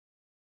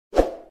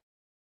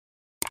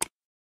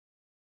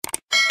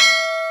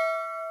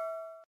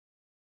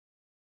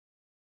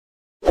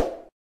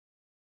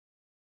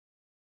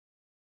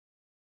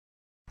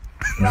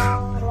Do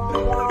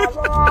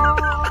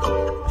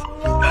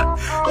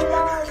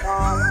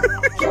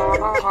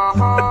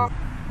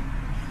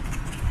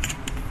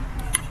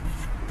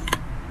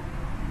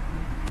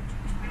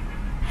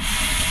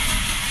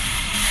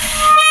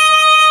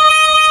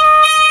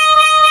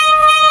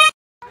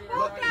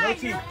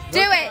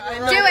it!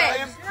 Do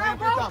it!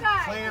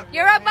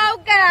 You're a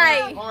boat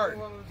guy!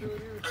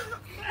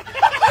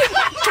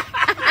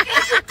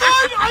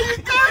 Are you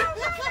good?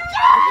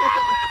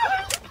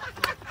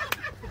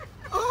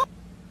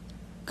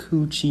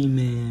 Coochie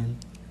man.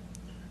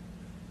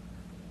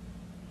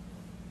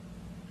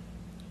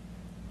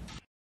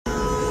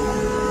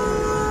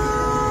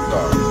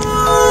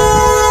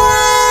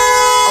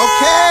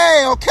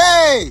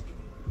 Okay.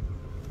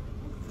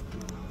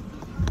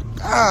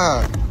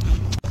 God.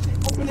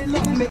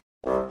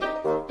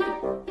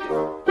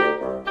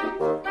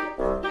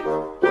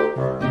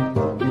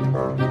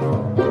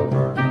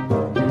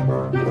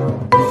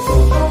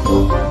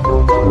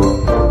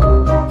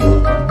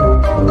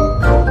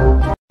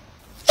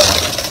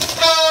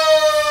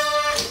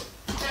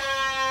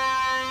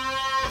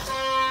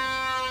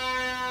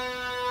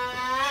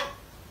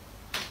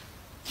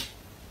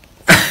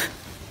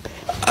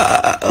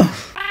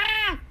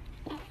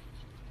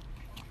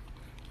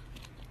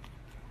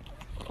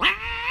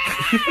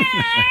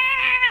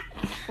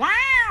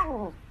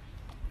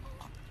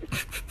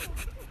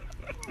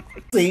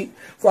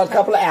 For a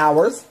couple of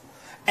hours,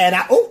 and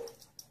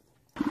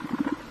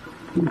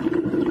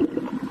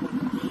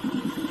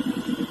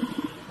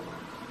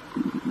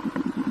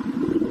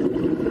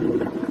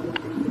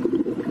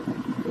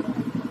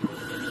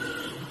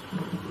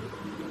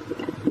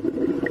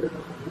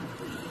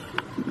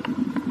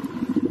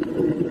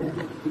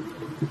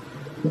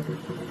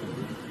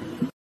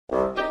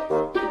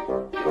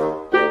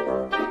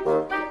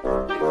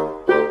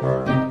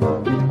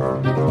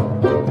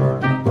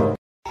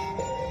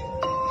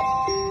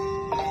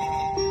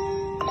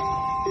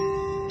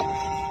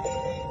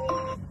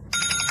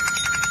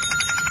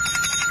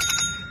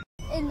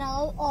And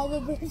now all the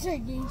birds are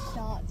getting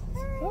shot.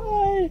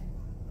 Hi.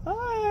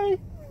 Hi.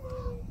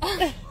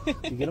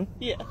 You get him?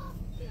 Yeah.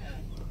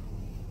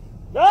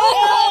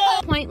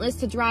 Pointless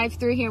to drive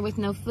through here with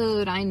no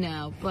food, I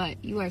know,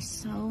 but you are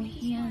so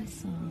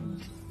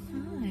handsome.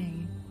 Hi.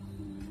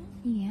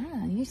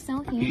 Yeah, you're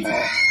so handsome.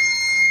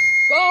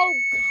 Go!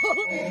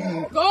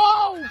 Go!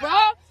 Go, bro!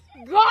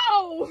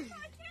 Go!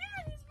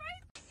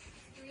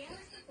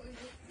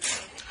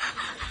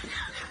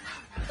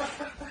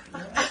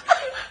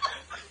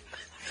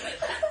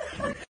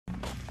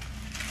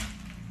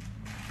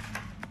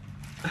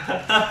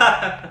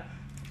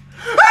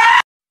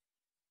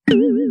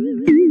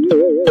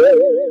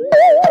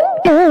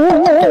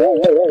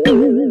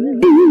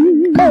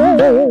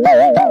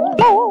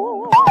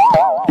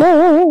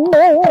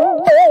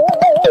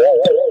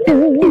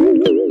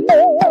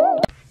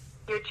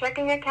 Your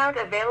checking account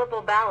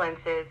available balance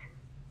is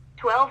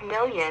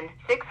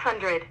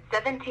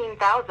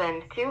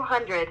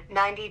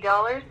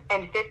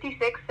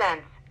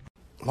 $12,617,290.56.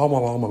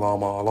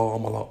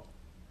 Llama.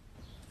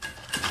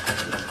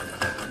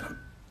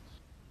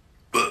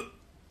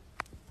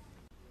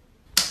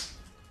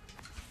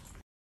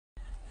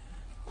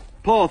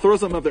 Paul, throw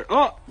something up there.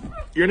 Oh,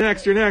 you're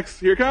next. Here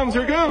it comes.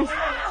 I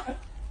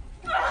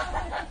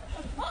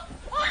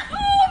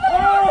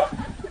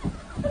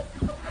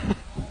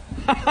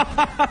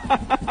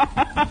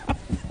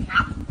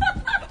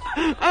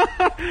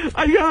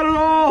got it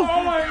all.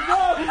 Oh my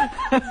god.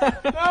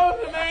 That was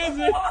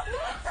amazing.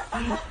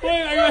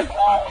 Wait, let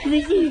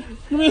me see.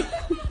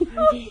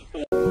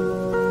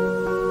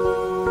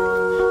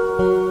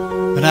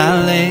 But I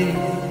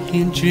let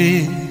you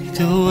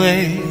drift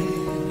away.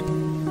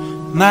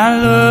 My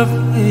love,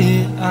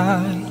 where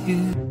are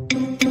you?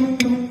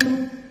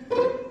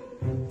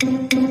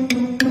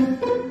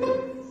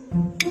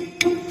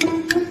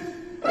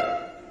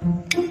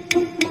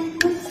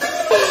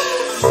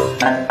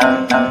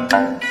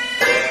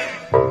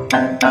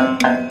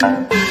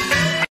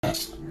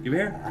 You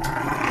here?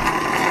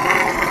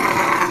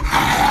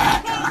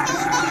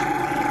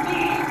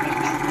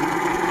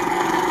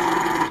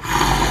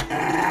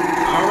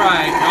 All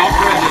right, y'all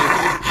ready?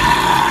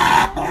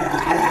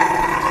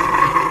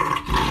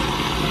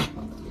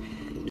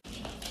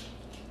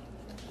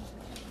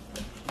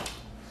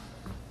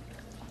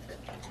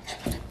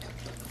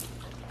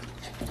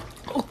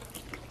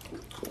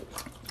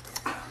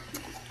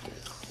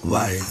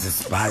 Why is it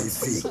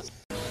spicy?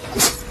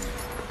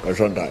 My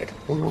son died.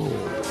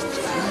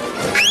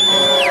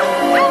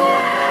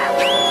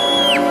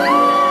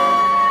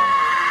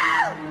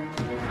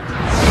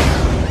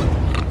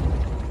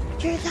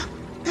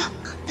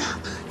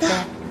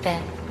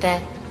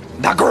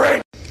 Not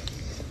great.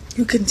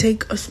 You can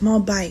take a small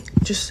bite.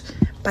 Just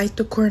bite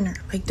the corner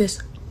like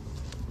this.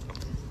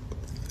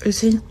 You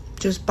see?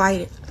 Just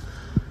bite it.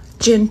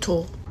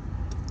 Gentle.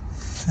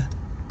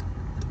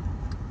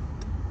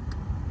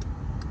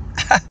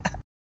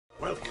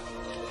 Welcome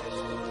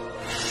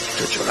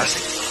to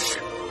Jurassic Park.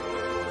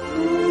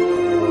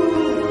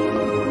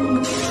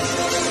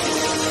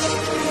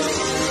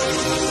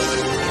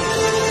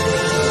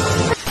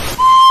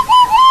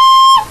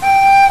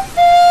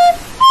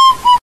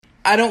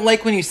 I don't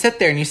like when you sit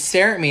there and you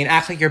stare at me and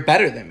act like you're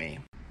better than me.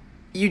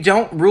 You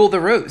don't rule the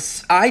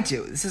roost. I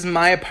do. This is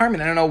my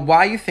apartment. I don't know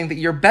why you think that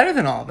you're better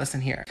than all of us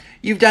in here.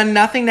 You've done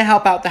nothing to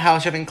help out the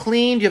house. You haven't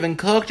cleaned, you haven't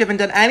cooked, you haven't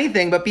done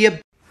anything but be a... Boop,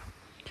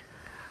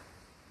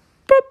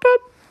 boop.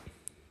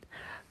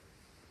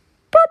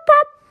 Boop,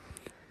 boop.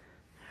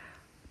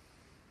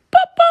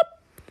 Boop, boop.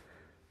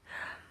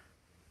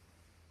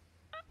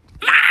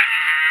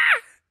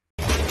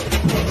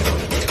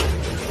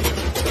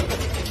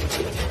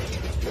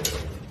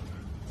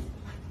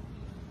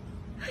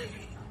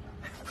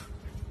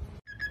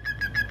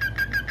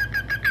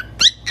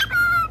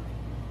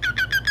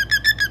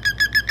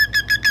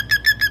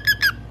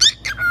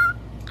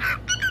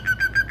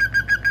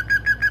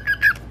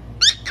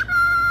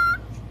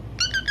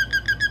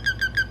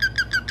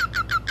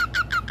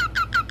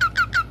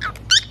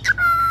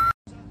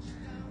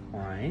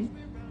 One,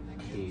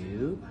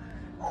 two,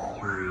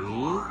 three.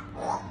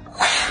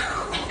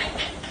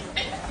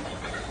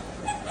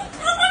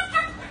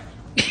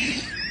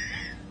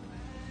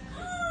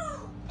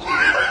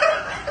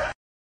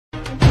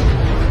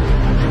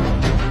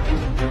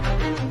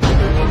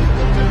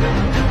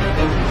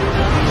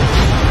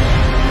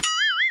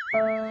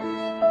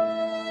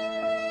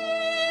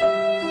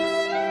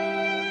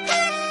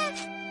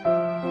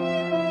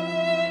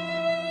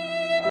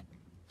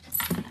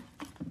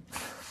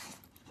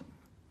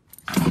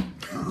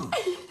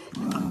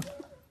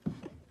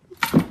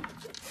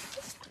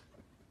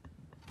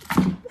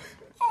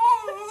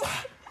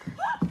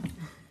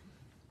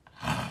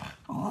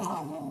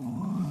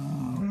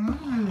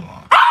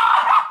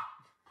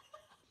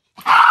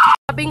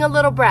 Being a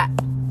little brat.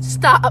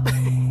 Stop.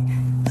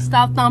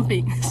 Stop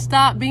thumping.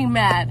 Stop being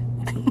mad.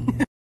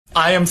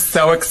 I am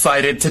so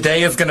excited.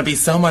 Today is gonna be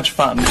so much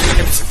fun.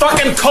 It's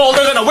fucking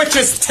colder than a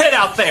witch's tit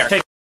out there!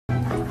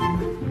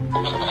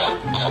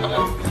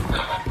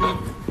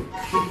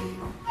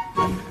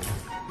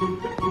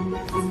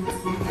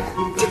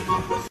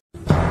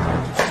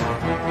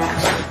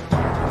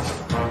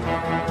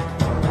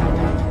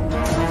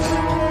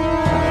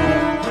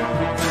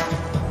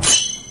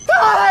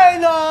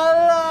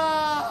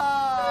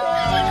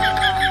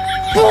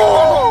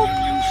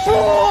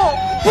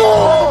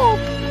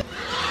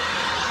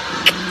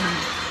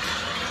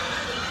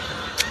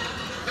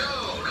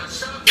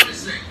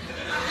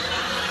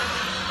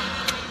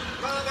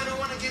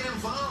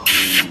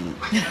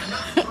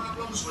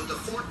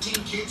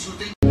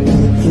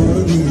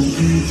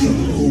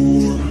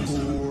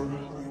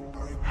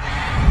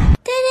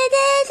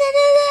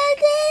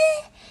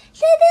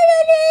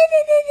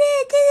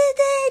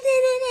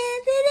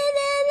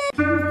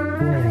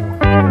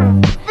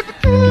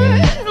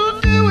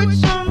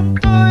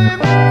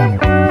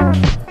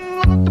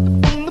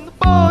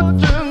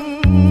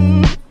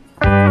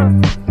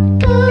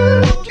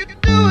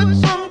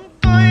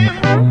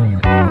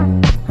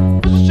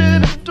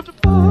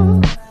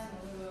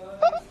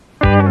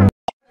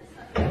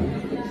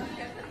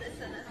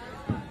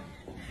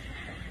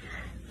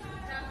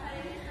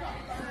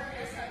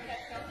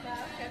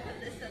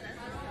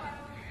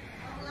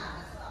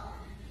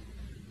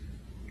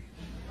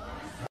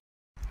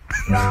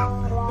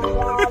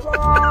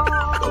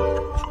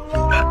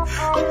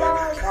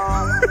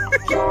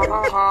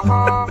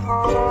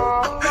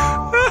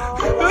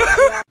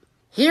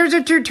 Here's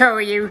a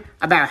tutorial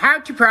about how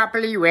to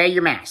properly wear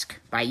your mask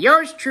by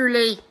yours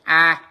truly,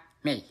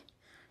 me.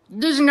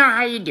 This is not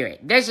how you do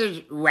it. This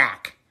is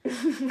whack.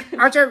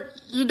 Also,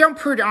 you don't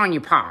put it on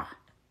your paw.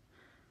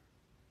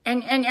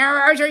 And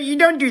also, you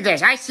don't do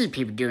this. I see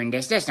people doing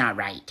this. That's not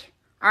right.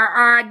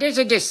 This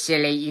is just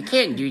silly. You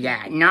can't do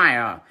that. Not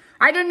at all.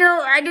 I don't know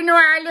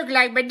what I look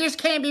like, but this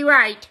can't be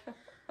right.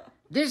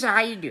 This is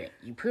how you do it.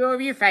 You put it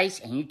over your face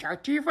and you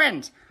talk to your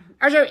friends.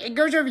 Also, it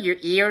goes over your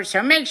ears,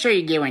 so make sure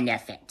you get one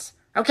that fits.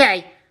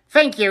 Okay,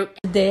 thank you.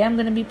 Today I'm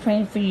going to be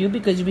praying for you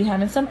because you'll be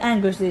having some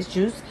anger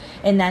issues.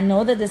 And I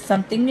know that there's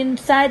something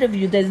inside of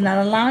you that's not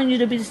allowing you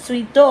to be the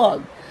sweet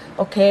dog.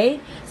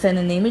 Okay? So in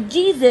the name of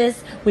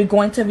Jesus, we're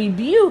going to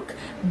rebuke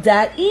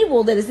that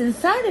evil that is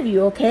inside of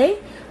you, okay?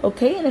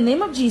 Okay, in the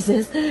name of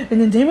Jesus,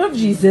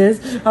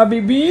 I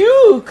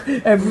rebuke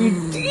every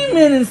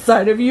demon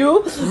inside of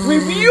you.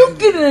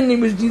 Rebuke it in the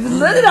name of Jesus.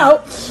 Let it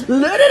out.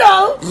 Let it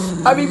out.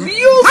 I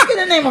rebuke in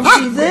the name of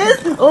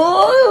Jesus.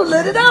 Oh,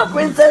 let it out,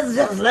 princess.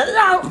 Just let it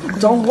out.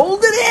 Don't hold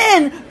it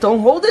in.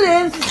 Don't hold it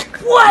in.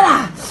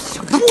 Fuera.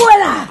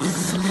 Fuera.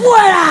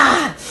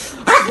 Fuera.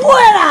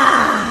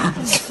 ¡Fuera!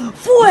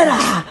 ¡Fuera!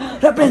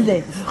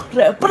 ¡Reprende!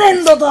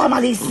 ¡Reprendo toda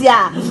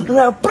malicia!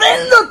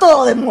 ¡Reprendo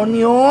todo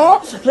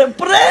demonio!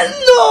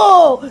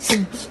 ¡Reprendo!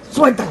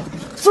 ¡Suéltala!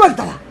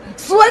 ¡Suéltala!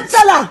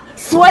 ¡Suéltala!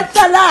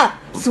 ¡Suéltala!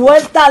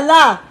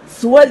 ¡Suéltala!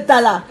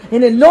 ¡Suéltala!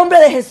 En el nombre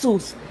de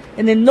Jesús.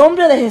 En el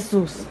nombre de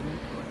Jesús.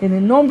 En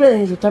el nombre de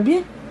Jesús. ¿Estás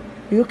bien?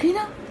 Are you okay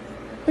now?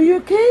 Are you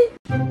okay?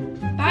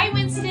 Bye,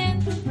 Winston.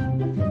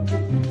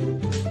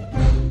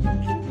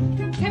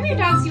 Come here,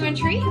 dogs. You want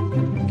a treat?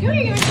 Come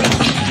here, you want a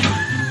treat?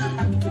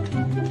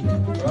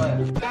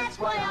 That's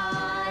what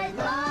I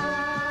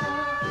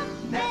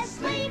love.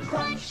 Nestle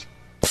Crunch.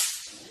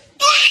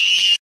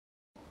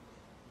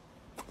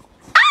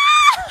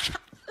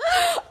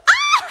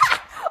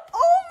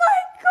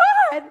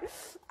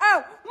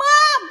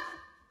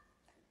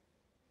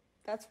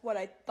 That's what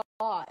I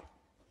thought.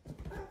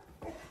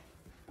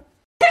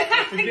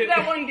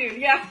 That one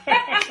dude, yeah.